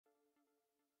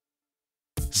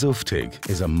Zoeftig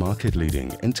is a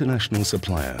market-leading international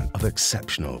supplier of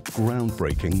exceptional,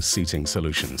 groundbreaking seating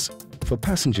solutions for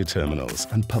passenger terminals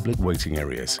and public waiting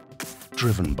areas,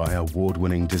 driven by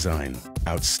award-winning design,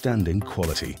 outstanding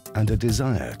quality, and a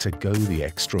desire to go the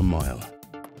extra mile.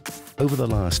 Over the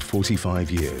last 45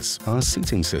 years, our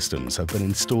seating systems have been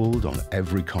installed on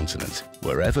every continent,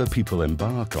 wherever people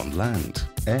embark on land,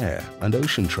 air, and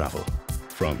ocean travel.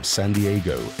 From San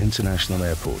Diego International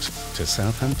Airport to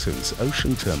Southampton's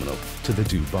Ocean Terminal to the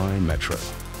Dubai Metro.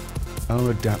 Our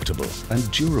adaptable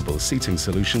and durable seating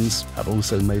solutions have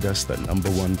also made us the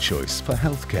 #1 choice for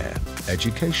healthcare,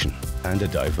 education, and a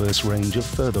diverse range of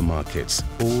further markets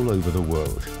all over the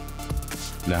world.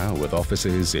 Now with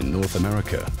offices in North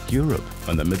America, Europe,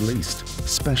 and the Middle East,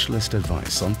 specialist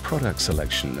advice on product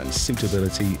selection and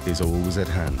suitability is always at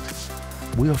hand.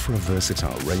 We offer a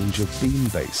versatile range of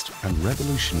beam-based and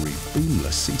revolutionary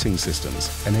beamless seating systems,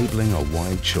 enabling a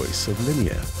wide choice of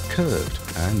linear, curved,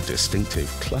 and distinctive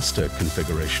cluster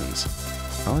configurations.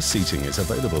 Our seating is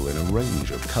available in a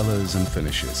range of colors and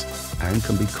finishes and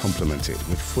can be complemented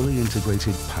with fully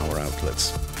integrated power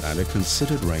outlets and a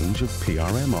considered range of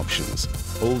PRM options,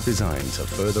 all designed to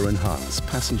further enhance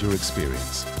passenger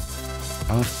experience.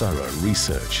 Our thorough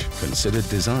research, considered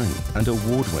design, and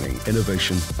award-winning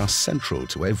innovation are central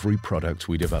to every product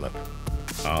we develop.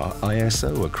 Our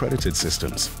ISO accredited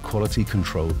systems, quality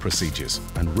control procedures,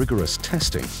 and rigorous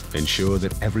testing ensure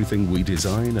that everything we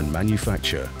design and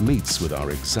manufacture meets with our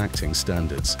exacting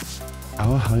standards.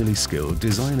 Our highly skilled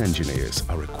design engineers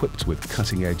are equipped with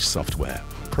cutting-edge software,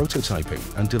 prototyping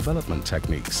and development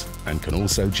techniques, and can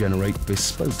also generate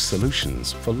bespoke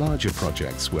solutions for larger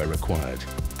projects where required.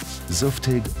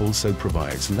 Zoeftig also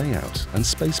provides layout and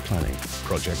space planning,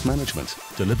 project management,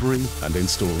 delivery and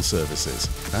install services,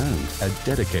 and a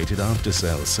dedicated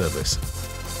after-sales service.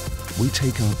 We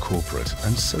take our corporate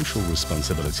and social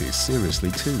responsibilities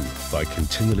seriously too, by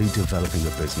continually developing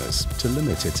the business to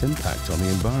limit its impact on the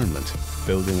environment,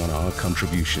 building on our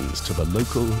contributions to the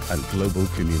local and global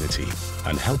community,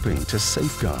 and helping to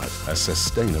safeguard a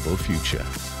sustainable future.